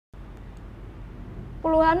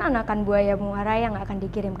Puluhan anakan buaya Muara yang akan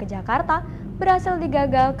dikirim ke Jakarta berhasil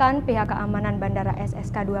digagalkan pihak keamanan Bandara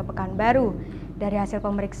SSK2 Pekanbaru. Dari hasil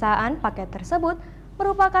pemeriksaan, paket tersebut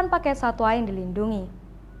merupakan paket satwa yang dilindungi.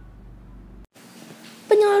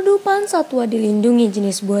 Penyeludupan satwa dilindungi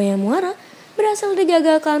jenis buaya Muara berhasil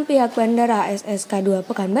digagalkan pihak Bandara SSK2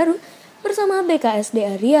 Pekanbaru bersama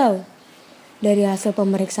Bksda Riau. Dari hasil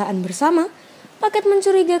pemeriksaan bersama, paket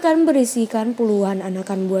mencurigakan berisikan puluhan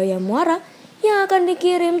anakan buaya Muara yang akan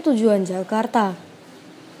dikirim tujuan Jakarta.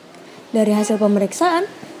 Dari hasil pemeriksaan,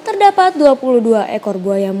 terdapat 22 ekor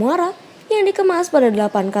buaya Muara yang dikemas pada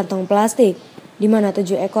 8 kantong plastik, di mana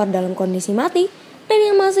 7 ekor dalam kondisi mati dan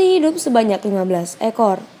yang masih hidup sebanyak 15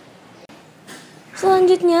 ekor.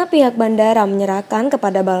 Selanjutnya, pihak bandara menyerahkan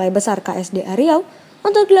kepada Balai Besar KSDA Riau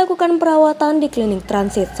untuk dilakukan perawatan di klinik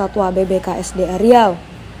transit satwa Bksda Riau.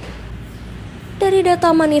 Dari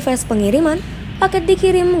data manifest pengiriman, paket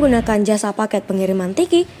dikirim menggunakan jasa paket pengiriman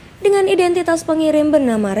Tiki dengan identitas pengirim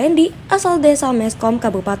bernama Randy asal Desa Meskom,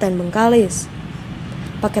 Kabupaten Bengkalis.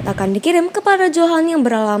 Paket akan dikirim kepada Johan yang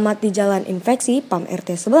beralamat di Jalan Infeksi, PAM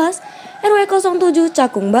RT 11, RW 07,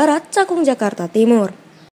 Cakung Barat, Cakung, Jakarta Timur.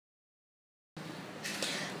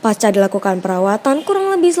 Pasca dilakukan perawatan kurang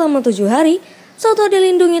lebih selama 7 hari, satwa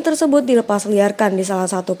dilindungi tersebut dilepas liarkan di salah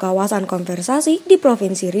satu kawasan konservasi di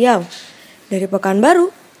Provinsi Riau. Dari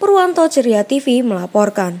Pekanbaru, Purwanto Ceria TV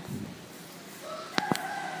melaporkan.